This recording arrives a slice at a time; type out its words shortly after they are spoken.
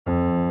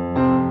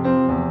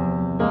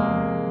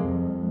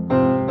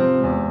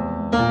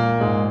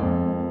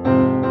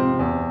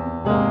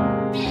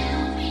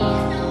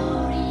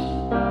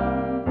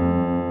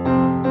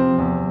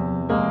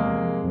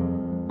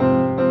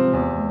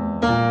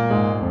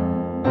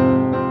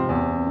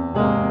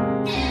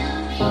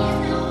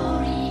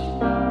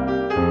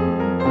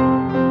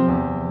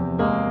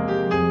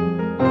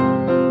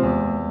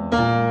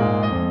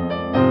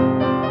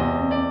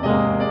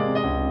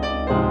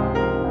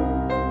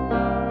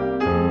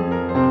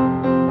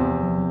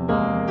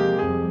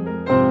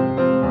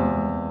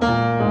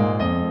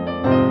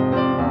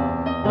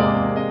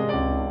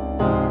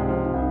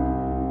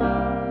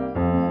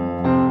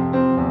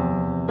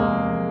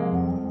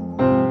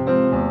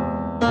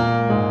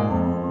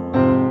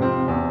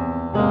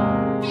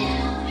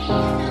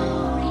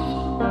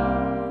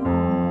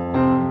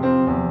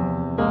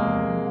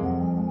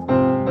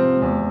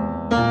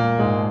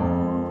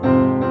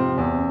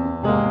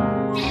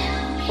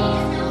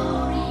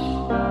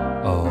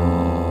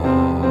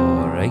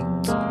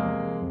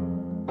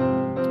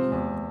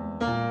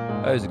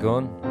How's it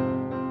going?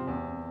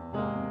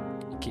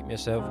 You keeping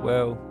yourself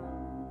well?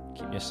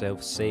 Keeping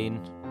yourself sane?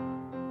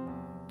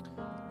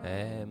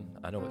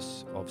 I know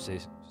it's obviously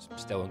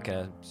still in kind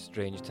of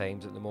strange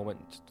times at the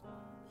moment.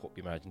 Hope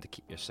you're managing to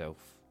keep yourself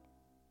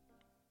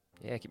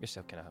kind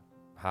of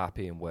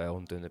happy and well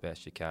and doing the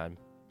best you can.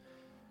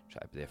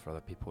 Try to be there for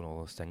other people and all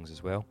those things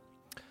as well.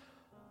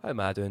 How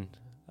am I doing?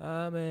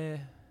 I'm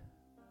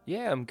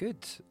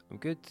good.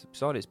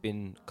 Sorry it's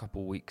been a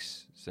couple of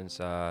weeks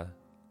since I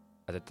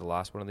did the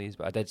last one of these,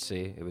 but I did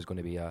say it was going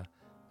to be a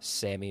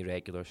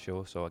semi-regular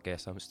show, so I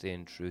guess I'm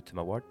staying true to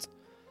my word.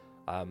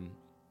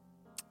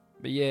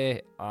 But yeah,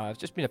 it's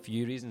just been a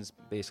few reasons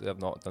basically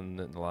I've not done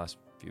it in the last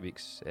few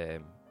weeks.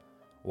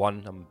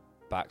 One, I'm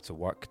back to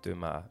work doing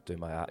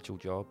my actual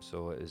job,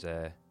 so it was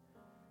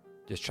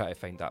just trying to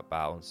find that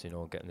balance,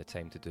 getting the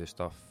time to do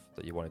stuff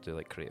that you want to do,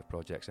 like creative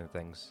projects and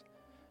things.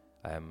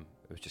 It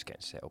was just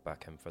getting settled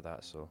back in for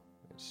that, so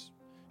it's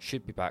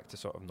should be back to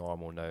sort of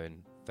normal now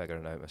and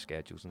figuring out my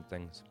schedules and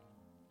things.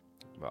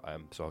 But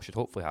so I should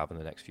hopefully have in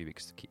the next few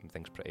weeks to keeping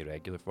things pretty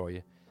regular for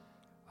you.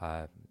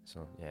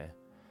 So yeah.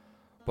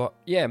 But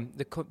yeah,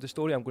 the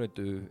story I'm going to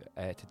do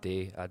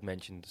today, I'd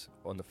mentioned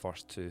on the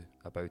first two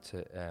about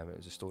it. It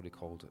was a story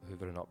called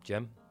Hoovering Up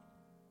Jim.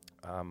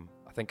 I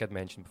think I'd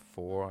mentioned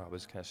before I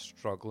was kind of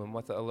struggling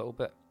with it a little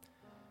bit,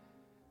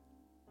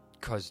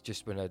 because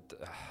just when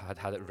I'd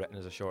had it written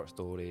as a short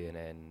story, and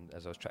then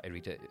as I was trying to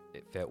read it,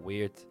 it felt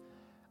weird.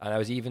 And I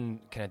was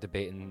even kind of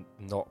debating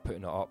not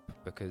putting it up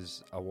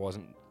because I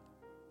wasn't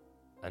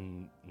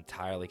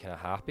entirely kind of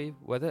happy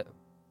with it.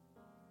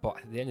 But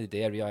at the end of the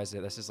day, I realised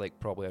that this is like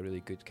probably a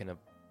really good kind of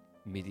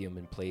medium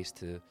in place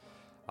to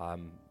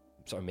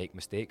sort of make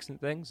mistakes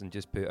and things and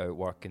just put out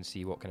work and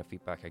see what kind of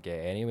feedback I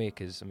get anyway.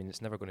 Because, I mean,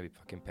 it's never going to be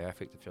fucking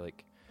perfect if you're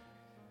like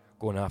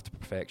going after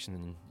perfection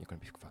and you're going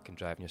to be fucking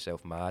driving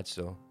yourself mad.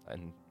 So,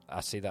 and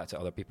I say that to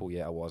other people,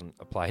 I wasn't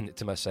applying it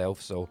to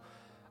myself. So,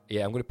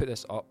 yeah, I'm going to put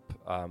this up.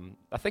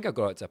 I think I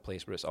got it to a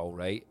place where it's all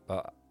right,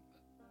 but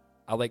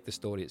I like the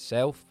story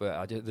itself.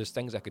 But there's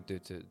things I could do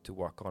to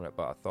work on it.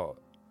 But I thought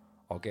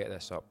I'll get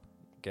this up,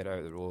 get it out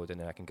of the road, and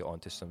then I can get on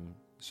to some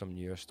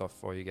newer stuff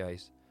for you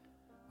guys.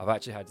 I've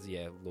actually had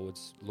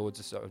loads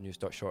of sort of new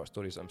short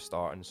stories that I'm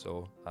starting,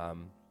 so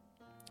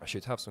I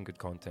should have some good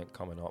content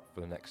coming up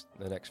for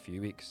the next few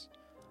weeks.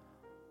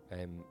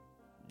 I've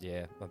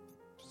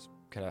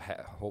kind of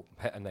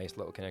hit a nice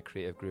little kind of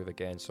creative groove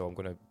again, so I'm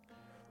going to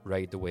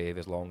ride the wave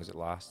as long as it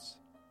lasts,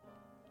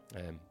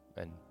 and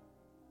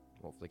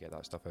hopefully get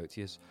that stuff out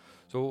to you.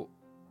 So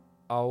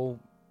I'll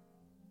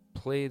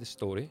play the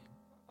story,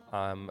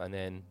 and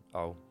then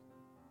I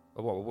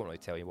won't really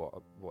tell you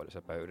what it's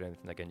about or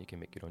anything. Again, you can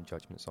make your own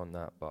judgments on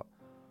that, but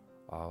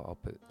I'll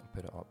put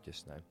it up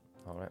just now.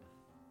 All right.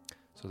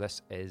 So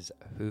this is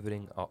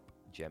Hoovering Up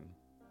Jim.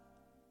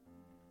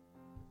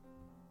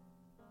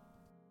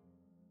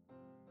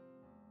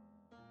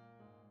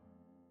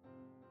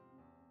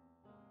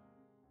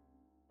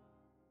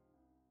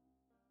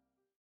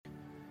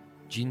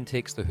 Jean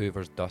takes the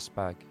Hoover's dust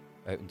bag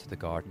out into the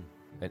garden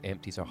and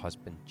empties her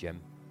husband,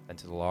 Jim,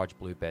 into the large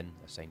blue bin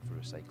assigned for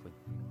recycling.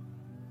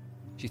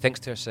 She thinks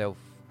to herself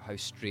how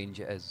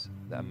strange it is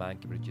that a man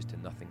can be reduced to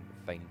nothing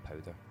but fine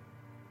powder.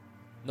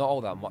 Not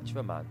all that much of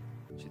a man,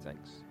 she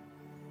thinks,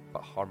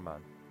 but her man.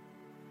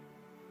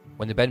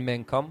 When the bin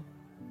men come,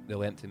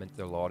 they'll empty them into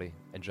their lorry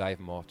and drive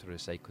them off to a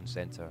recycling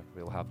centre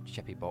where they'll have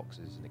chippy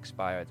boxes and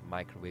expired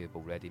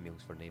microwavable ready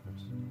meals for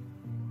neighbours.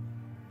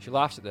 She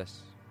laughs at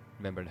this,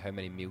 remembering how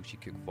many meals she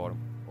cooked for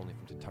him, only for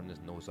him to turn his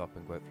nose up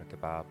and go out for a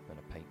kebab and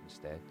a pint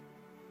instead.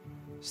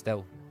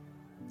 Still,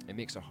 it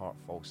makes her heart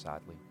fall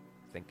sadly,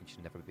 thinking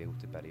she'll never be able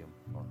to bury him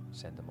or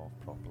send him off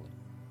properly.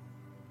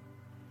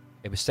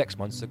 It was 6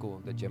 months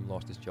ago that Jim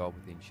lost his job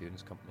with the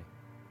insurance company.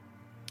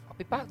 "I'll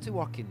be back to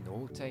work in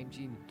no time,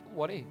 Jean. Don't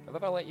worry, I've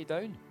ever let you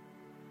down."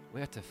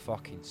 "Where to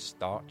fucking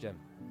start, Jim?"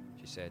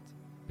 she said,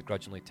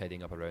 begrudgingly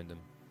tidying up around him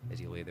as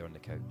he lay there on the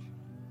couch.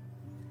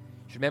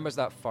 She remembers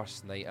that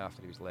first night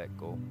after he was let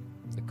go,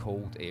 the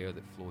cold air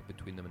that flowed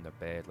between them in their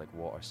bed like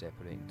water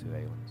separating two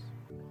islands.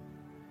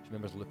 She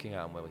remembers looking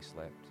at him while he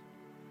slept.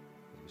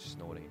 He was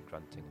snoring and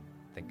grunting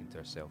and thinking to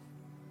herself,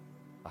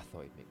 "I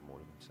thought he'd make more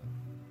of himself."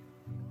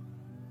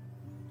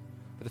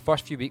 For the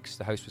first few weeks,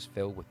 the house was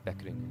filled with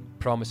bickering and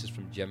promises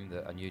from Jim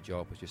that a new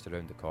job was just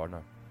around the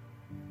corner.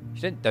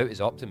 She didn't doubt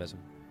his optimism.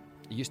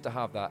 He used to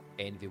have that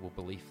enviable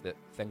belief that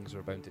things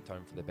were bound to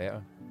turn for the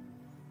better.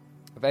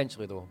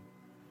 Eventually, though,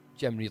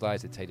 Jim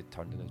realised the tide had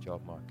turned in the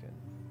job market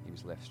and he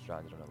was left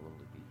stranded on a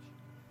lonely beach.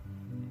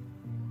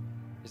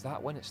 Is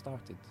that when it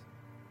started?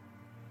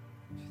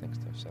 She thinks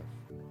to herself,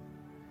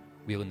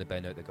 wheeling the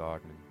bin out the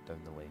garden and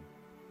down the lane.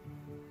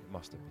 It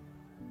must have been.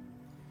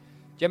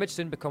 Jim had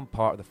soon become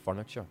part of the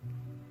furniture,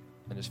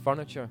 and as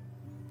furniture,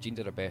 Jean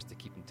did her best to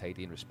keep him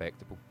tidy and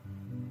respectable,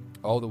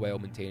 all the while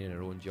maintaining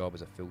her own job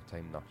as a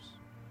full-time nurse.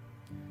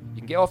 "You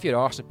can get off your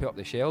arse and put up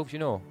the shelves, you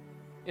know,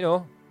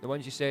 the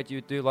ones you said you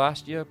would do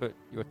last year, but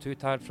you were too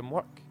tired from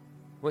work.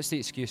 What's the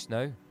excuse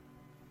now?"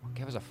 "Oh,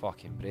 give us a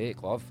fucking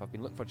break, love. I've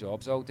been looking for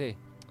jobs all day."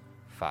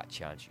 "Fat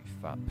chance, you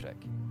fat prick."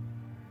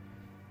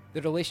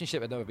 Their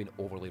relationship had never been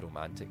overly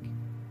romantic.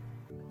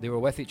 They were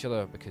with each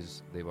other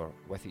because they were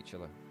with each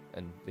other,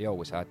 and they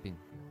always had been.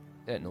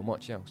 They didn't know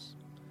much else.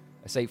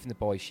 Aside from the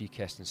boy she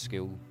kissed in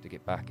school to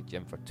get back at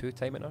Jim for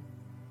two-timing her,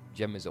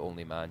 Jim was the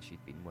only man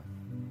she'd been with.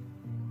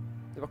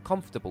 They were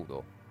comfortable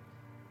though.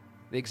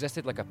 They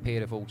existed like a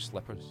pair of old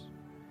slippers,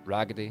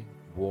 raggedy,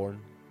 worn,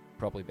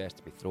 probably best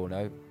to be thrown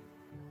out,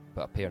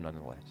 but a pair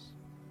nonetheless.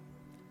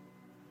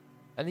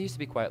 And they used to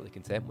be quietly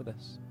content with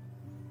this.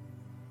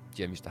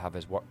 Jim used to have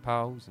his work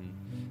pals, and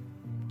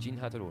Jean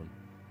had her own.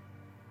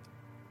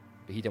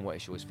 But he didn't want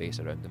to show his face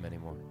around them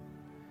anymore.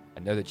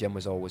 And now that Jim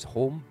was always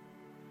home,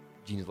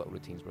 Jean's little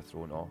routines were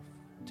thrown off.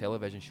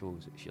 Television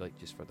shows that she liked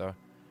just for her,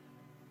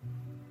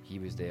 he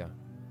was there,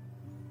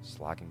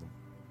 slagging them.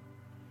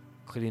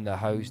 Cleaning the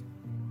house,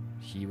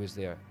 he was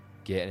there,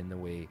 getting in the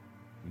way,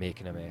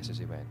 making a mess as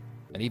he went.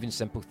 And even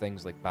simple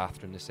things like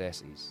bathroom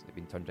necessities had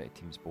been turned into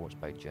team sports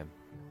by Jim.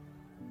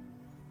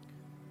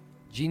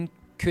 Jean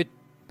could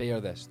bear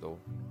this though.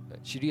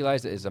 She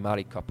realised that as a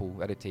married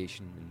couple,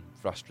 irritation and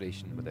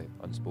frustration were the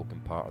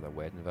unspoken part of their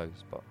wedding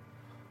vows, but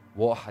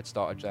what had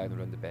started driving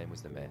around the bend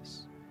was the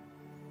mess.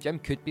 Jim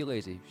could be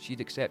lazy,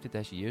 she'd accepted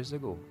this years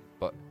ago,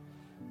 but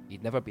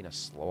he'd never been a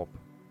slob.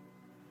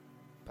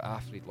 But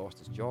after he'd lost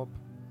his job,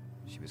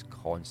 she was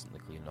constantly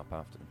cleaning up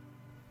after him.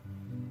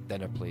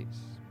 Dinner plates,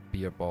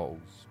 beer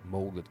bottles,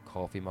 moulded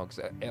coffee mugs,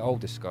 it all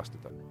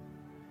disgusted her.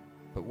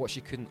 But what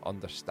she couldn't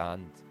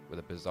understand were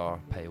the bizarre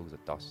piles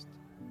of dust.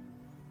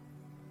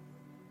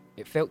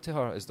 It felt to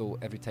her as though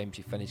every time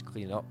she finished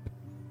cleaning up,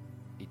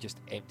 he just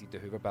emptied the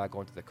Hoover bag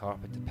onto the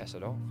carpet to piss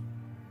her off.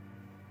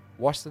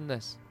 Worse than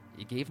this,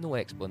 he gave no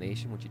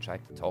explanation when she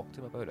tried to talk to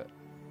him about it.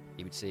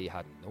 He would say he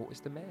hadn't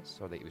noticed the mess,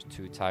 or that he was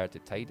too tired to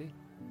tidy.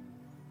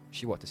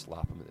 She wanted to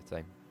slap him at the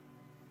time.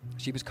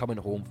 She was coming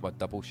home from a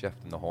double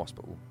shift in the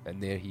hospital,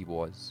 and there he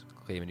was,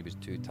 claiming he was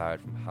too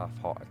tired from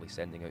half-heartedly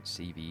sending out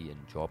CV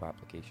and job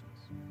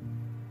applications.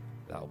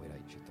 That'll be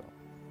right, she thought.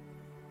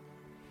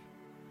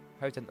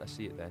 How didn't I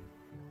see it then?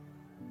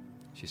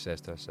 She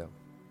says to herself,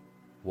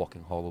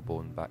 walking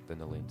hollow-boned back down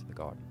the lane to the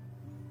garden.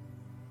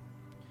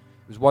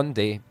 It was one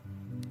day,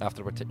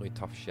 after a particularly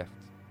tough shift,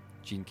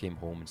 Jean came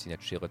home and seen a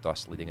trail of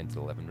dust leading into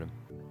the living room.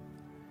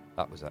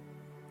 That was it.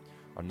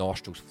 Her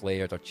nostrils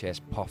flared, her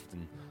chest puffed,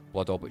 and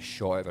blood all but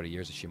shot out of her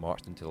ears as she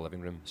marched into the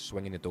living room,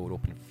 swinging the door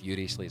open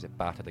furiously as it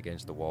battered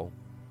against the wall.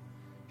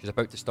 She was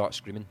about to start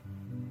screaming,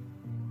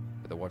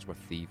 but the words were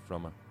thieved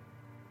from her.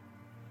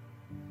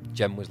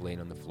 Jim was laying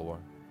on the floor,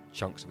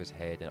 chunks of his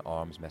head and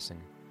arms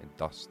missing, and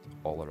dust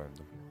all around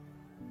him.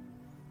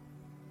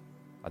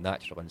 A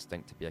natural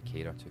instinct to be a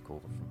carer took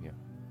over from here.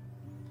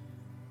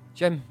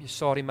 Jim, you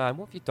sorry man,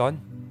 what have you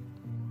done?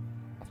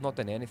 I've not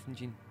done anything,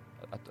 Jean.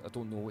 I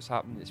don't know what's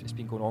happened. It's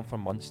been going on for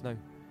months now.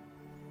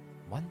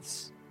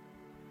 Months?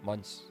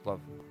 Months,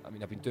 love. I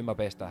mean, I've been doing my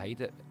best to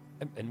hide it.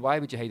 And why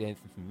would you hide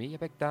anything from me, you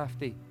big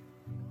dafty?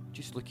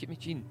 Just look at me,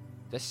 Jean.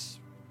 This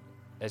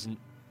isn't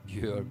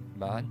your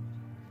man.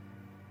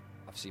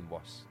 I've seen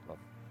worse, love.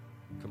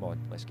 Come on,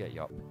 let's get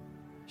you up.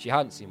 She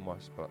hadn't seen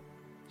worse, but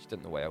she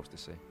didn't know what else to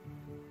say.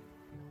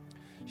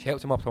 She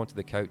helped him up onto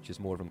the couch as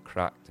more of him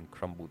cracked and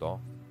crumbled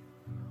off.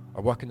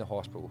 Her work in the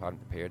hospital hadn't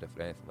prepared her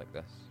for anything like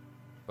this,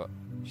 but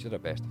she did her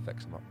best to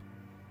fix him up.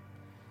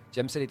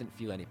 Jim said he didn't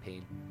feel any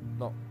pain,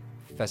 not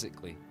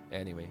physically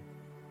anyway.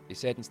 He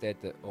said instead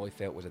that all he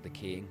felt was a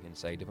decaying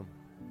inside of him.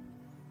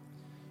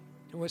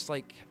 You know, it's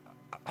like,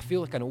 I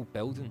feel like an old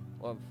building,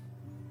 love.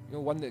 You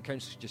know, one that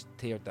counts to just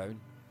tear down.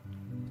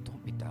 But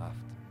don't be daft.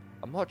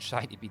 I'm not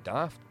trying to be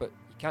daft, but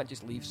you can't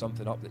just leave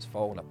something up that's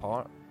falling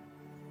apart.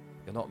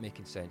 You're not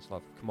making sense,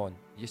 love. Come on,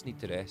 you just need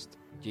to rest.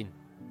 Jean,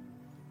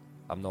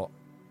 I'm not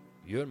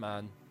your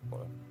man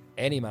or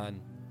any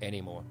man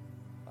anymore.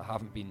 I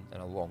haven't been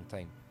in a long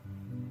time.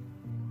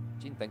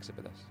 Jean thinks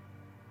about this.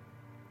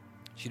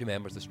 She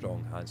remembers the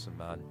strong, handsome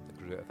man that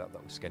grew out of that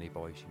little skinny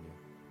boy she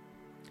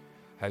knew.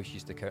 How she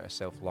used to count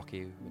herself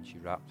lucky when she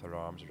wrapped her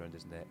arms around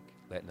his neck,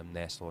 letting them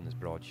nestle on his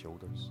broad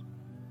shoulders.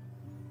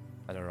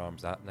 In her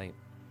arms that night,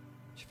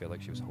 she felt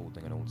like she was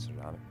holding an old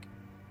ceramic.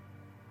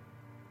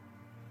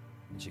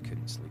 And she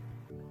couldn't sleep,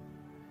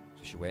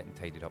 so she went and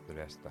tidied up the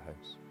rest of the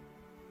house.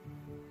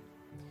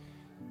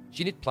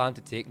 Jean had planned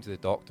to take him to the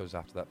doctors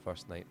after that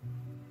first night,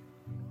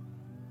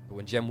 but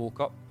when Jim woke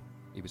up,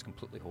 he was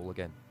completely whole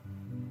again.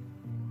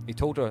 He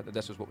told her that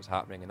this was what was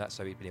happening, and that's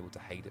how he'd been able to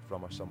hide it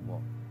from her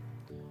somewhat.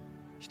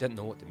 She didn't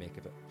know what to make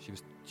of it. She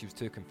was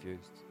too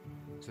confused,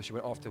 so she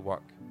went off to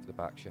work for the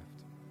back shift.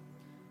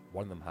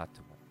 One of them had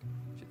to work,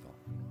 she thought.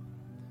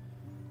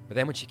 But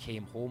then when she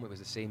came home, it was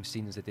the same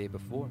scene as the day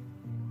before.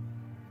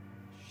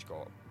 She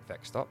got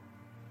fixed up,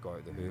 got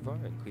out the Hoover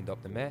and cleaned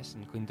up the mess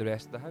and cleaned the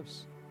rest of the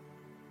house.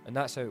 And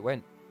that's how it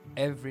went.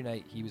 Every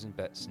night he was in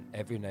bits, and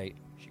every night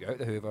she got out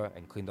the Hoover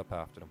and cleaned up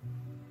after him.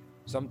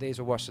 Some days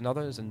were worse than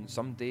others, and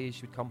some days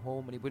she would come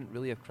home and he wouldn't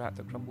really have cracked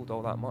or crumbled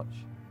all that much.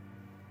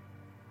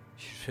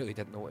 She really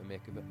didn't know what to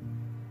make of it.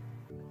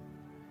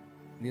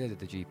 Neither did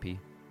the GP.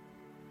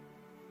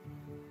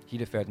 He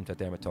referred him to a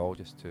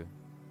dermatologist too.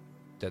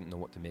 didn't know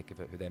what to make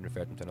of it, who then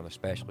referred him to another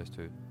specialist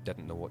who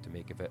didn't know what to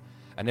make of it,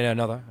 and then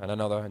another,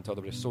 until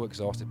they were so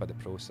exhausted by the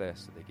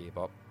process that they gave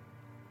up.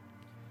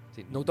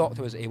 See, no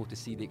doctor was able to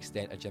see the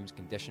extent of Jim's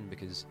condition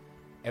because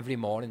every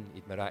morning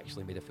he'd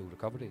miraculously made a full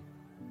recovery.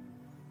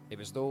 It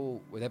was though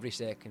with every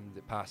second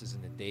that passes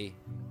in the day,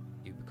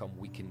 he would become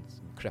weakened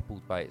and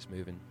crippled by its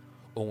moving,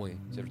 only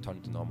to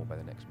return to normal by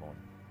the next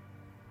morning.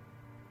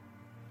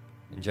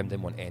 And Jim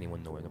didn't want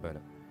anyone knowing about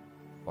it.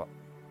 But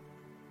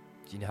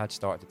Jean had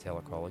started to tell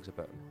her colleagues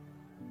about him,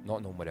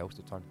 not knowing where else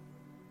to turn.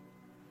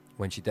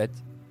 When she did,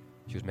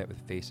 she was met with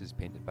faces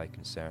painted by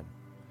concern,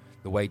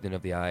 the widening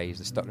of the eyes,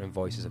 the stuttering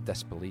voices of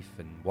disbelief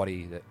and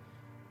worry that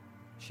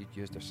she'd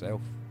used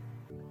herself.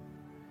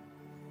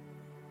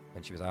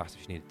 And she was asked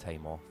if she needed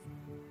time off.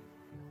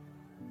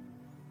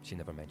 She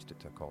never mentioned it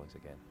to her colleagues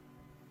again.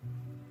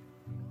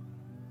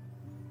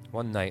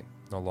 One night,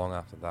 not long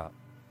after that,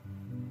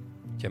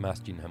 Jim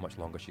asked Jean how much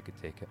longer she could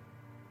take it.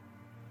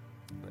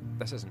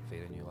 This isn't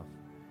fair on you, love.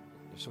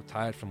 You're so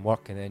tired from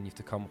work and then you have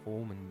to come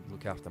home and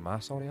look after my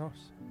sorry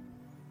horse.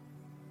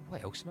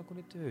 What else am I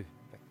going to do?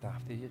 Big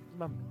dafty, you're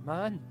my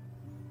man.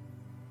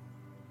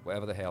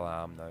 Whatever the hell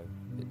I am now,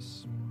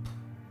 it's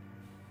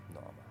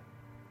not a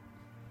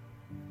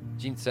man.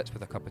 Jean sits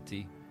with a cup of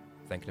tea,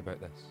 thinking about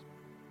this.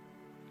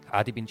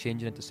 Had he been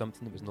changing into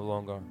something that was no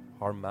longer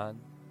her man?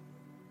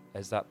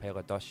 Is that pile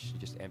of dust she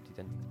just emptied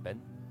into the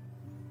bin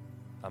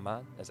a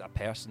man? Is it a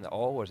person at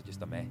all, or is it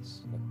just a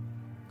mess?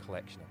 A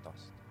collection of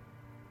dust?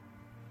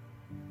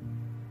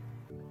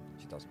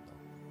 She doesn't know.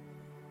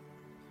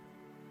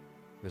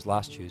 It was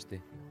last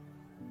Tuesday.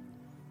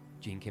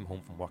 Jean came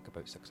home from work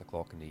about 6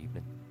 o'clock in the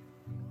evening.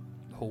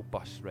 The whole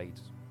bus ride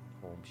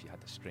home, she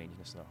had the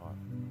strangeness in her heart.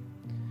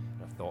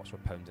 And her thoughts were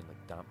pounding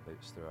like damp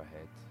boots through her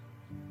head.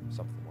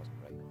 Something wasn't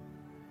right.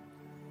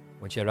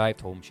 When she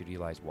arrived home, she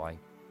realised why.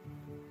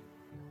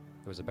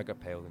 There was a bigger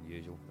pile than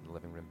usual in the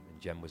living room, and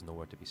Jim was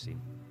nowhere to be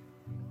seen.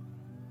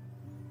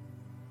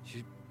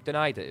 She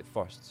denied it at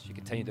first. She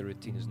continued the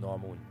routine as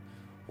normal and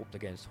hoped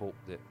against hope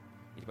that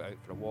he'd go out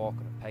for a walk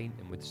or a pint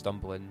and would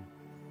stumble in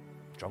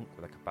drunk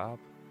with a kebab,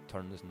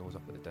 turning his nose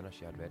up at the dinner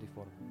she had ready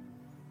for him.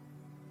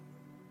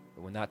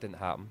 But when that didn't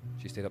happen,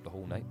 she stayed up the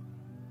whole night,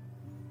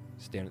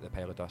 staring at the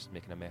pile of dust,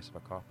 making a mess of her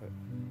carpet,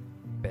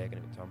 begging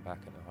him to turn back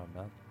into her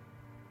man.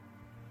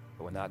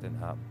 But when that didn't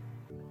happen,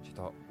 she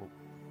thought, well,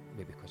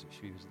 maybe because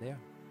she was there,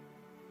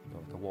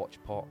 like a watch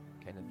pot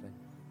kind of thing.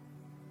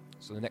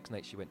 So the next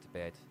night she went to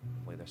bed,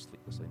 lay there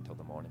sleeplessly until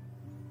the morning.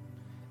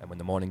 And when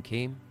the morning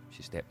came,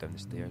 she stepped down the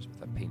stairs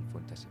with a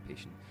painful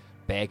anticipation,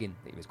 begging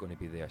that he was going to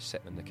be there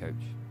sitting on the couch.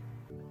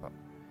 But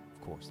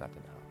of course that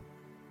didn't happen.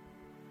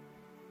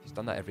 She's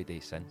done that every day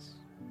since,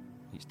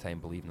 each time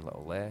believing a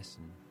little less,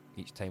 and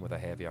each time with a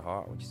heavier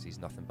heart when she sees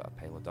nothing but a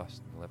pile of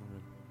dust in the living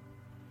room.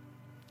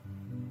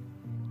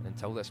 And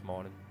until this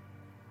morning,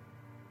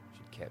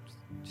 she'd kept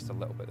just a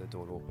little bit of the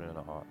door open in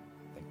her heart,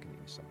 thinking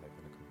he was somehow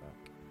going to come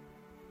back.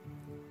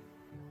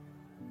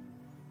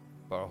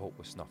 But her hope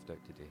was snuffed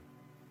out today,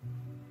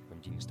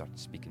 when Jean started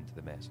speaking to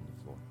the mess on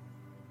the floor.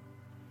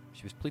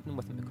 She was pleading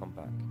with him to come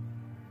back,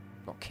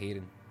 not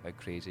caring how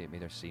crazy it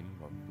made her seem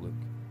or look.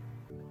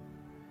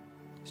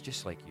 It's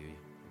just like you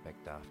big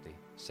dafty,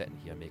 sitting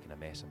here making a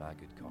mess of my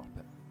good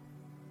carpet.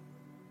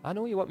 I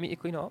know you want me to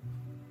clean it up,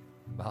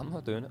 but I'm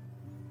not doing it.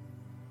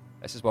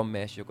 This is one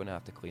mess you're going to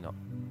have to clean up.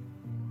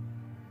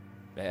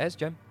 It is,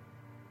 Jim.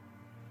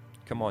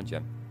 Come on,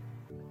 Jim.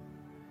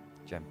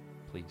 Jim,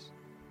 please.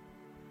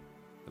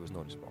 There was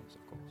no response,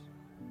 of course.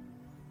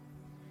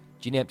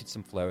 Jean emptied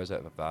some flowers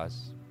out of a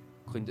vase,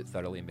 cleaned it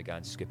thoroughly and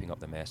began scooping up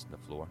the mess on the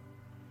floor.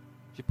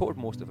 She poured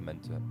most of them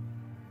into it.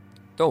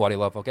 Don't worry,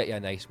 love, I'll get you a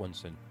nice one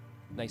soon.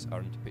 Nice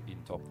urn to put you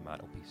on top of the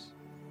mantelpiece,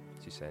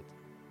 she said.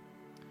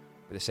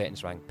 But the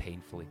sentence rang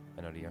painfully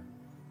in her ear.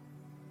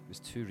 It was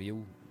too real,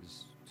 it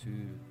was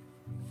too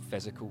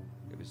physical,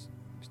 it was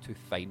too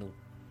final.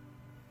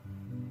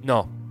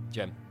 No,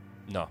 Jim,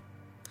 no.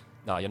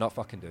 Nah, you're not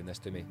fucking doing this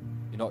to me.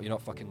 You're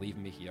not fucking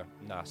leaving me here.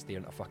 Nah,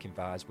 staring at a fucking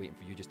vase waiting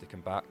for you just to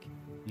come back.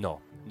 No,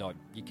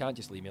 you can't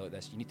just leave me like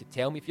this. You need to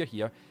tell me if you're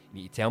here.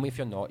 You need to tell me if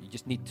you're not. You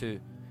just need to...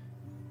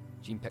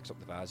 Jean picks up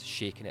the vase,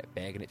 shaking it,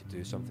 begging it to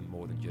do something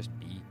more than just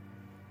be.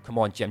 Come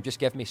on, Jim, just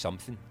give me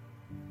something.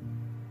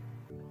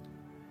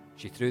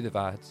 She threw the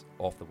vase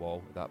off the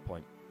wall at that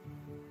point.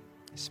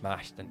 It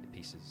smashed into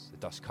pieces, the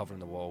dust covering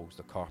the walls,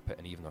 the carpet,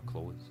 and even her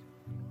clothes.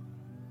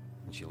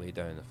 And she lay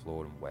down on the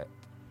floor and wept.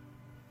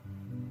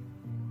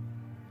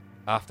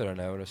 After an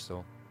hour or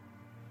so,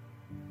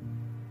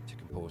 she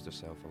composed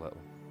herself a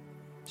little.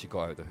 She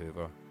got out the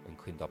Hoover and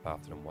cleaned up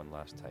after him one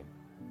last time.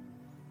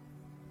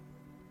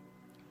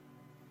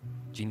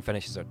 Jean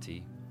finishes her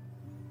tea,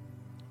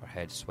 her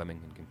head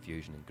swimming in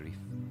confusion and grief.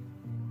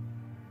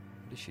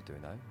 What does she do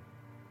now?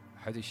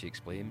 How does she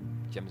explain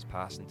Jim's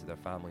passing to their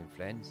family and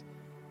friends,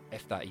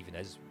 if that even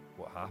is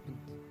what happened?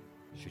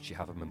 Should she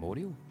have a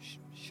memorial?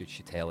 Should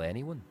she tell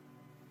anyone?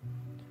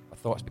 Her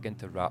thoughts begin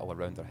to rattle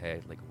around her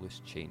head like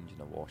loose change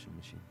in a washing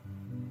machine.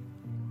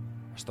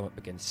 Her stomach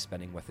begins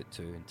spinning with it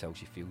too until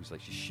she feels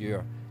like she's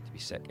sure to be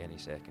sick any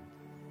second.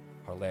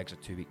 Her legs are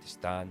too weak to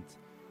stand.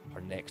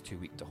 Her neck's too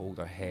weak to hold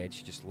her head.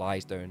 She just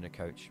lies down on the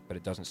couch, but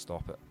it doesn't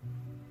stop it.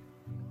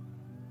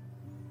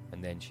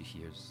 And then she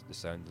hears the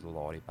sound of the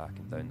lorry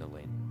backing down the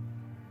lane.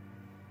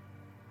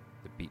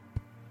 The beep.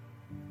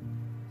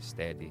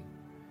 Steady,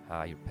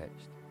 higher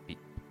pitched beep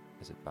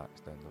as it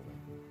backs down the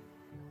lane.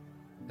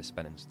 The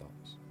spinning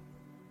stops.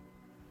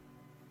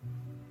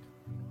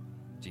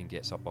 Jean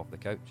gets up off the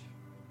couch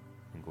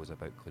and goes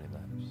about cleaning the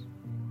house.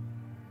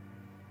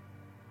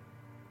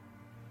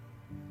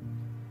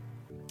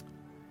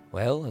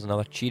 Well, there's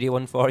another cheery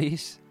one for you.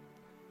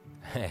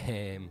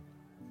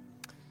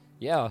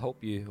 Yeah, I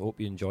hope you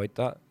enjoyed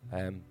that.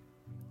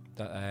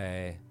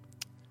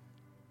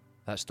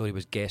 That story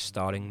was guest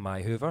starring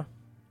my Hoover,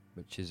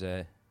 which is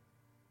the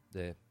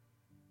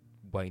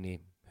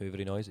whiny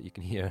hoovering noise that you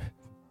can hear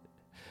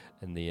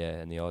in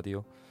the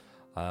audio.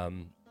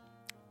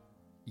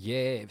 Yeah,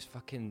 it was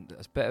fucking.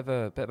 It's a bit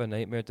of a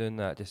nightmare doing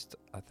that. Just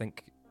I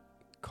think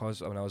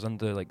because when I was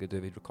under like the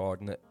duvet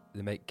recording it,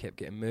 the mic kept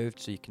getting moved,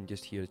 so you can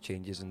just hear the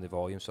changes in the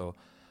volume. So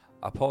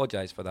I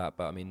apologise for that,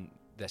 but I mean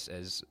this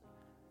is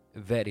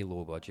very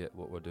low budget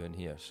what we're doing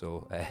here.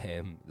 So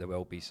there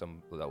will be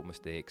some little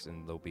mistakes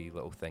and there'll be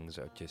little things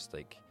that are just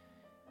like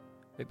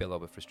maybe a little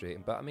bit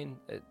frustrating. But I mean,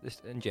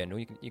 in general,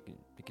 you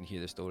can hear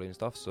the story and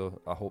stuff.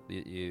 So I hope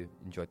that you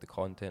enjoyed the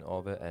content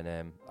of it, and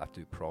I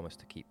do promise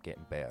to keep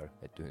getting better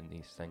at doing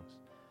these things.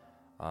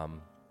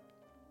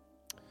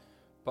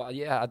 But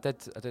yeah, I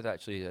did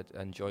actually. I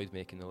enjoyed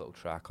making a little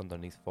track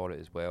underneath for it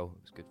as well.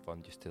 It was good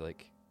fun just to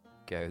like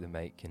get out the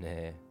mic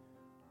and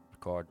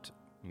record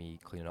me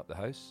cleaning up the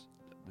house.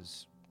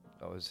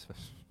 That was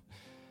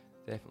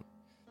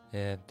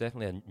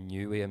definitely a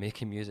new way of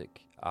making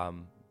music.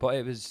 But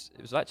it was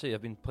actually,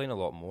 I've been playing a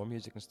lot more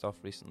music and stuff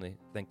recently.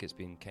 I think it's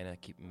been kind of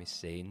keeping me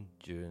sane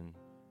during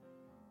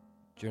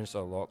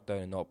sort of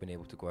lockdown and not being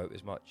able to go out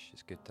as much.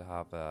 It's good to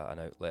have an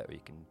outlet where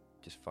you can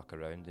just fuck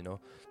around, you know.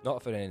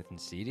 Not for anything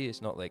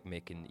serious, not like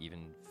making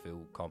even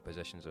full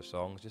compositions or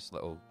songs, just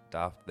little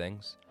daft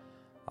things.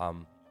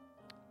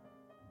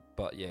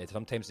 But yeah,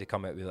 sometimes they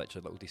come out with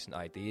literally little decent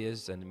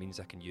ideas, and it means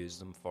I can use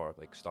them for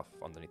like stuff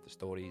underneath the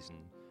stories. And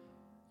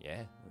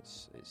yeah,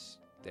 it's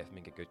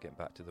definitely good getting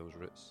back to those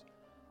roots.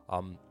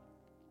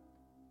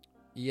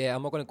 Yeah,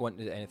 I'm not going to go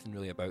into anything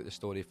really about the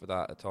story for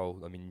that at all.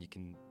 I mean, you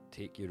can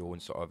take your own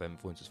sort of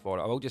influences for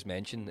it. I will just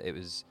mention it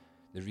was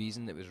the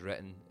reason it was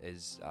written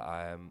is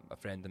a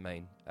friend of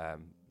mine,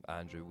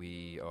 Andrew.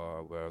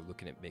 We're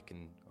looking at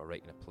making or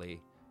writing a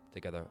play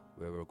together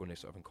where we're going to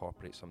sort of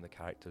incorporate some of the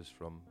characters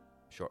from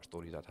short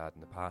stories I'd had in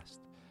the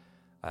past,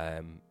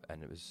 and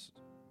it was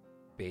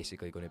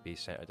basically going to be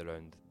centered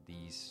around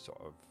these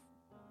sort of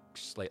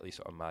slightly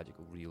sort of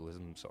magical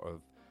realism, sort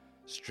of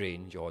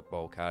strange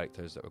oddball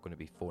characters that were going to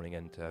be phoning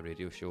into a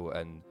radio show.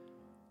 And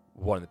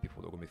one of the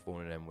people that were going to be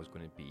phoning in was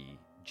going to be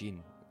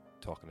Jean,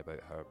 talking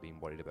about her being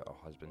worried about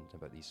her husband,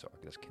 about these sort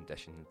of this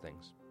condition and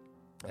things.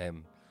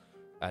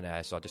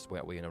 So I just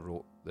went away and I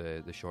wrote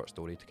the short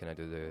story to kind of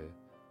do the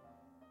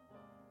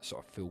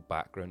sort of full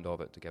background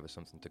of it to give us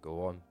something to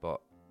go on.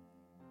 But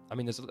I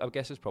mean, I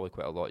guess there's probably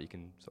quite a lot you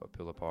can sort of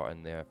pull apart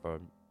in there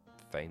for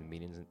finding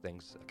meanings and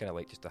things. I kind of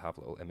like just to have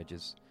little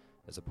images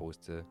as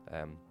opposed to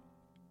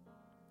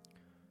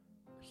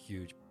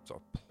huge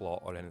sort of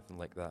plot or anything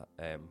like that.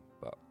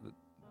 But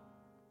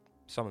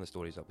some of the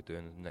stories I'll be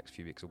doing in the next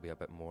few weeks will be a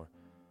bit more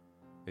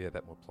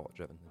plot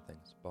driven and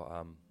things. But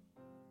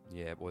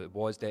yeah, well, it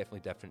was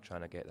definitely different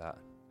trying to get that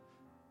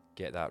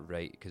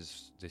right,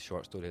 because the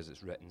short story as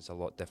it's written is a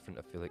lot different.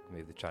 I feel like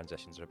maybe the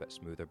transitions are a bit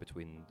smoother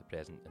between the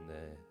present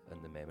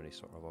and the memory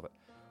sort of it.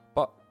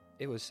 But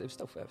it was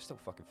still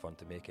fucking fun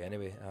to make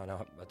anyway, and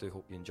I do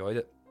hope you enjoyed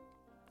it.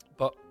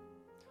 But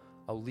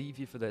I'll leave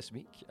you for this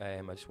week.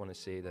 I just want to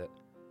say that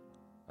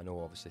I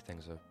know obviously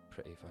things are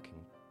pretty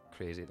fucking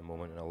crazy at the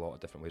moment in a lot of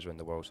different ways around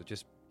the world, so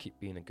just keep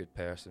being a good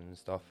person and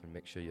stuff, and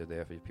make sure you're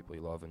there for your people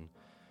you love, and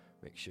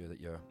make sure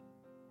that you're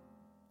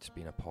just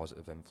being a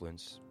positive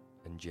influence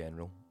in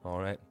general.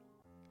 Alright,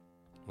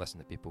 listen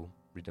to people,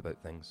 read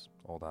about things,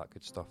 all that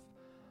good stuff.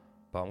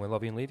 But I'm going to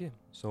love you and leave you,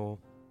 so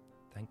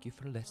thank you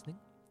for listening.